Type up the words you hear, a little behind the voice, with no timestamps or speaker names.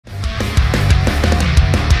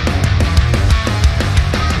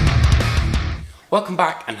Welcome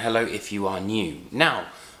back, and hello if you are new. Now,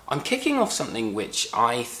 I'm kicking off something which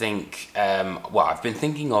I think, I've been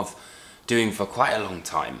thinking of doing for quite a long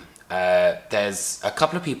time. There's a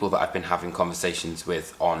couple of people that I've been having conversations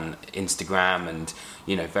with on Instagram and,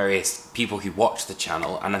 various people who watch the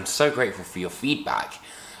channel, and I'm so grateful for your feedback.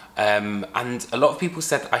 And a lot of people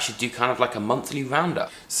said I should do kind of like a monthly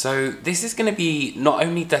roundup. So this is going to be not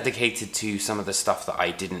only dedicated to some of the stuff that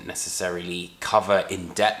I didn't necessarily cover in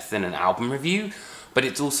depth in an album review, but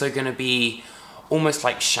it's also going to be almost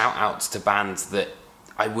like shout outs to bands that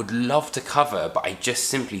I would love to cover, but I just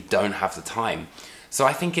simply don't have the time. So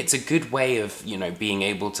I think it's a good way of, being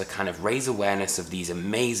able to kind of raise awareness of these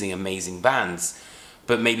amazing, amazing bands,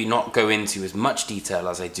 but maybe not go into as much detail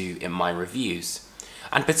as I do in my reviews.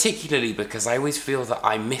 And particularly because I always feel that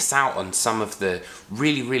I miss out on some of the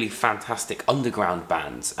really, really fantastic underground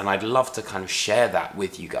bands, and I'd love to kind of share that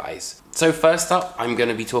with you guys. So first up, I'm going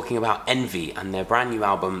to be talking about Envy and their brand new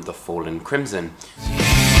album, The Fallen Crimson.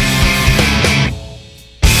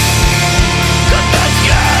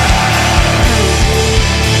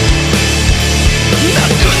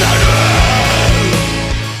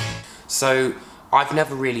 So I've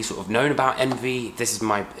never really sort of known about Envy. This is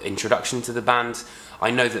my introduction to the band. I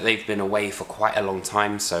know that they've been away for quite a long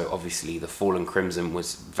time, so obviously The Fallen Crimson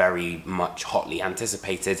was very much hotly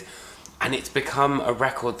anticipated, and it's become a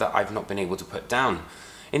record that I've not been able to put down.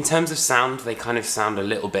 In terms of sound, they kind of sound a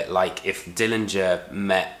little bit like if Dillinger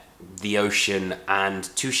met The Ocean and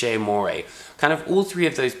Touche Amore, kind of all three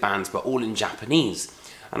of those bands, but all in Japanese.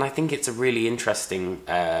 And I think it's a really interesting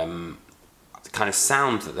kind of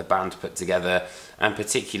sound that the band put together, and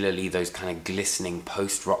particularly those kind of glistening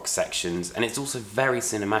post-rock sections, and it's also very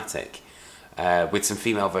cinematic, with some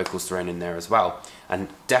female vocals thrown in there as well, and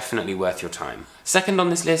definitely worth your time. Second on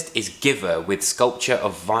this list is Giver with Sculpture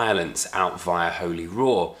of Violence, out via Holy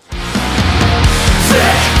Roar.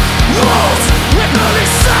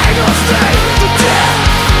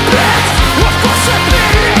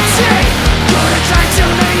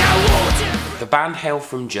 The band hail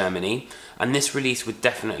from Germany, and this release would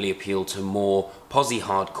definitely appeal to more posy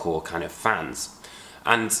hardcore kind of fans.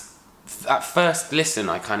 And at first listen,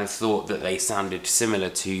 I kind of thought that they sounded similar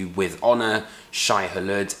to With Honor, Shai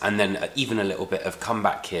Hulud, and then even a little bit of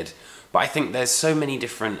Comeback Kid. But I think there's so many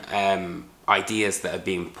different ideas that are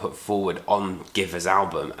being put forward on Giver's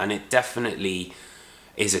album, and it definitely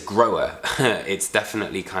is a grower. It's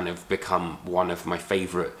definitely kind of become one of my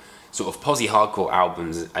favourite sort of posy hardcore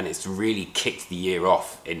albums, and it's really kicked the year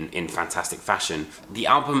off in fantastic fashion. The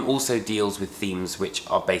album also deals with themes which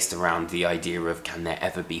are based around the idea of can there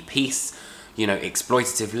ever be peace,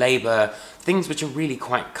 exploitative labour, things which are really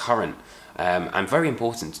quite current and very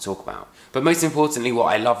important to talk about. But most importantly, what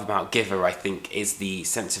I love about Giver, I think, is the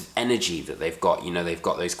sense of energy that they've got. They've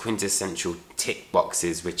got those quintessential tick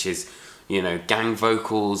boxes, which is, gang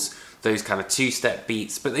vocals, those kind of two-step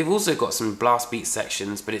beats, but they've also got some blast beat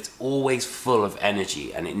sections, but it's always full of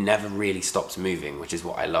energy and it never really stops moving, which is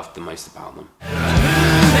what I loved the most about them.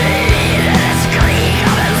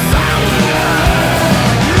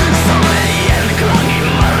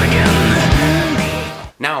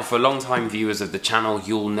 Now, for long-time viewers of the channel,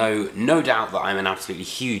 you'll know, no doubt, that I'm an absolutely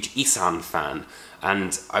huge Ihsahn fan,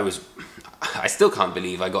 and I still can't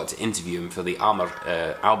believe I got to interview him for the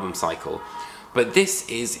album cycle. But this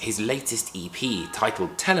is his latest EP,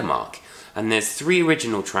 titled Telemark, and there's 3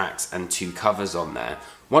 original tracks and 2 covers on there,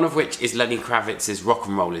 one of which is Lenny Kravitz's Rock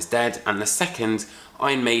and Roll is Dead, and the second,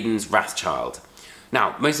 Iron Maiden's Wrathchild.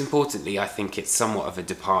 Now, most importantly, I think it's somewhat of a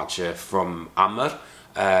departure from Amr,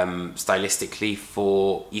 stylistically,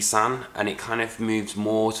 for Ihsahn, and it kind of moves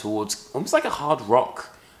more towards almost like a hard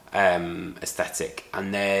rock aesthetic,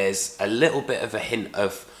 and there's a little bit of a hint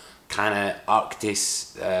of kind of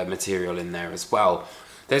Arctis material in there as well.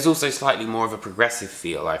 There's also slightly more of a progressive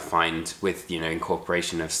feel, I find, with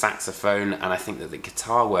incorporation of saxophone, and I think that the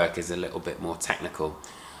guitar work is a little bit more technical.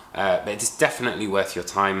 But it's definitely worth your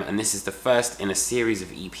time, and this is the first in a series of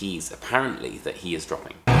EPs, apparently, that he is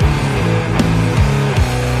dropping.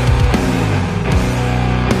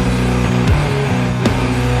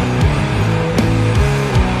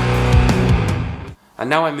 And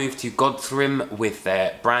now I move to Godthrim with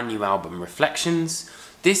their brand new album Reflections.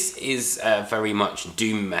 This is very much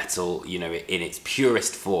doom metal, in its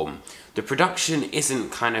purest form. The production isn't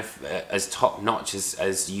kind of as top-notch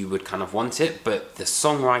as you would kind of want it, but the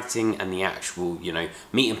songwriting and the actual,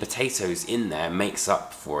 meat and potatoes in there makes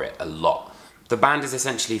up for it a lot. The band is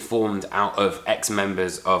essentially formed out of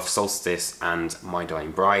ex-members of Solstice and My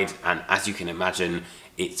Dying Bride, and as you can imagine,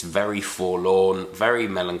 it's very forlorn, very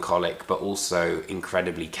melancholic, but also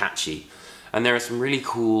incredibly catchy. And there are some really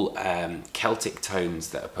cool Celtic tones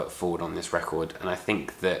that are put forward on this record, and I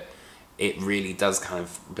think that it really does kind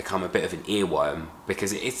of become a bit of an earworm,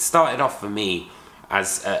 because it started off for me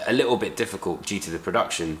as a little bit difficult due to the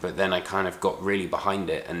production, but then I kind of got really behind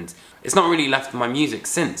it, and it's not really left my music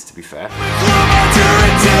since, to be fair.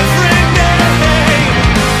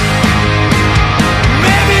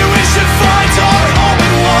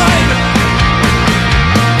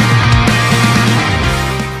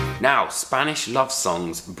 Now, Spanish love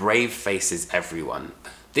songs, Brave Faces Everyone.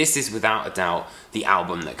 This is without a doubt the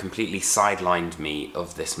album that completely sidelined me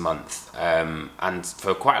of this month, and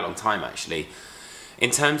for quite a long time actually.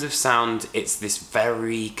 In terms of sound, it's this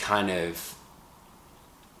very kind of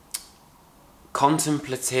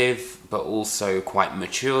contemplative but also quite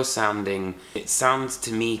mature sounding. It sounds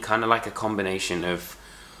to me kind of like a combination of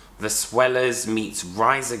The Swellers meets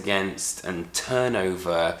Rise Against and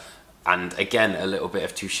Turnover, and again a little bit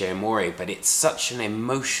of Touche Amore, but it's such an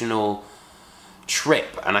emotional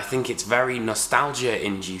trip, and I think it's very nostalgia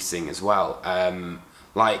inducing as well.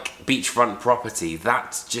 Like Beachfront Property,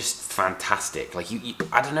 that's just fantastic. Like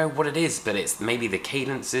I don't know what it is, but it's maybe the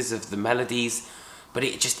cadences of the melodies, but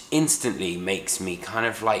it just instantly makes me kind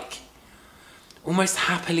of like almost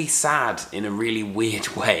happily sad in a really weird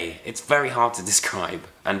way. It's very hard to describe,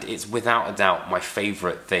 and it's without a doubt my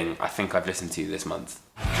favourite thing I think I've listened to this month.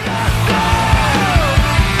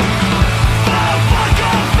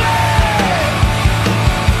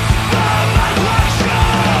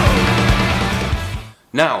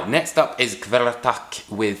 Now, next up is Kvelertak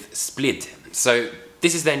with Splid. So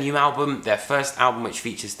this is their new album, their first album which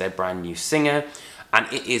features their brand new singer,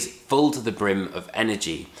 and it is full to the brim of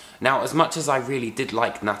energy. Now, as much as I really did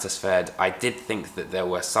like Natasverd, I did think that there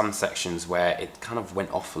were some sections where it kind of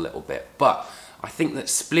went off a little bit, but I think that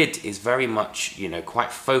Splid is very much, you know,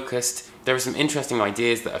 quite focused. There are some interesting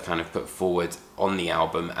ideas that are kind of put forward on the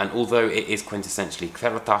album, and although it is quintessentially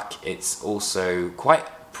Kvelertak, it's also quite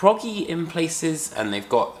proggy in places, and they've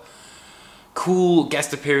got cool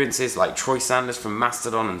guest appearances like Troy Sanders from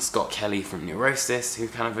Mastodon and Scott Kelly from Neurosis, who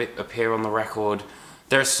kind of appear on the record.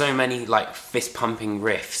 There are so many like fist-pumping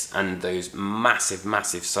riffs and those massive,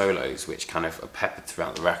 massive solos which kind of are peppered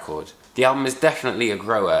throughout the record. The album is definitely a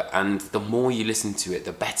grower, and the more you listen to it,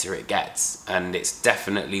 the better it gets, and it's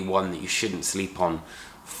definitely one that you shouldn't sleep on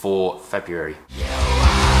for February.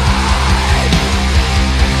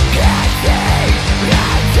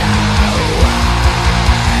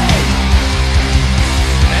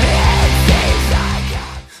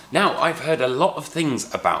 Now, I've heard a lot of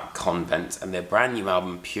things about Convent and their brand new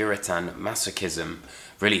album Puritan Masochism,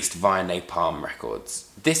 released via Napalm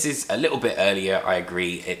Records. This is a little bit earlier, I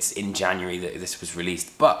agree, it's in January that this was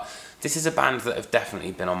released, but this is a band that have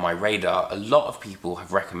definitely been on my radar. A lot of people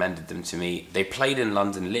have recommended them to me. They played in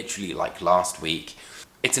London literally like last week.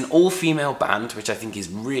 It's an all-female band, which I think is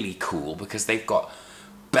really cool because they've got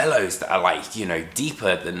bellows that are like, you know,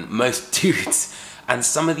 deeper than most dudes. And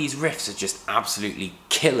some of these riffs are just absolutely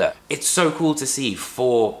killer. It's so cool to see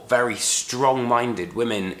four very strong-minded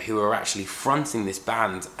women who are actually fronting this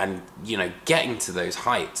band and, you know, getting to those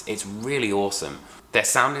heights. It's really awesome. Their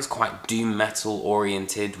sound is quite doom metal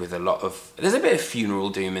oriented with a lot of... There's a bit of funeral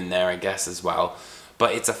doom in there, I guess, as well.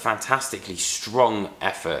 But it's a fantastically strong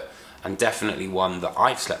effort, and definitely one that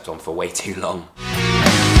I've slept on for way too long.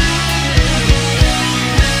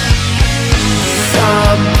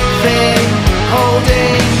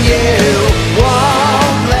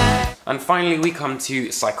 And finally we come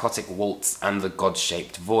to Psychotic Waltz and the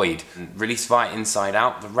God-Shaped Void. Released via Inside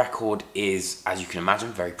Out, the record is, as you can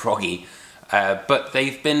imagine, very proggy, but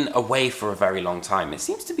they've been away for a very long time. It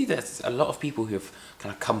seems to be there's a lot of people who have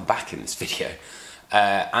kind of come back in this video,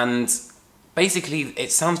 and basically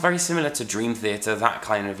it sounds very similar to Dream Theater, that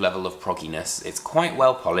kind of level of progginess. It's quite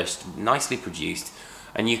well polished, nicely produced,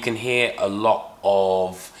 and you can hear a lot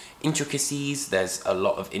of intricacies. There's a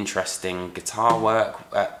lot of interesting guitar work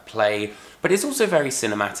at play, but it's also very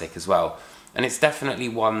cinematic as well. And it's definitely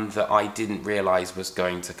one that I didn't realise was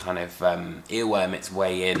going to kind of earworm its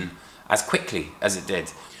way in as quickly as it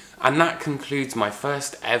did. And that concludes my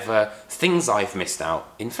first ever Things I've Missed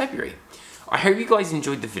Out in February. I hope you guys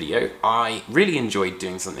enjoyed the video. I really enjoyed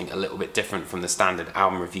doing something a little bit different from the standard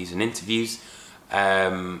album reviews and interviews.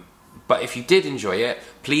 But if you did enjoy it,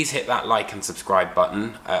 please hit that like and subscribe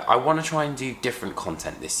button. I want to try and do different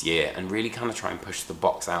content this year and really kind of try and push the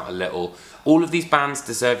box out a little. All of these bands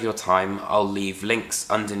deserve your time. I'll leave links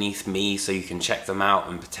underneath me so you can check them out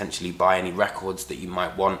and potentially buy any records that you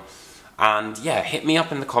might want. And yeah, hit me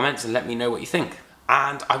up in the comments and let me know what you think.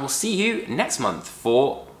 And I will see you next month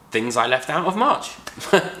for Things I Left Out of March.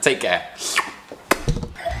 Take care.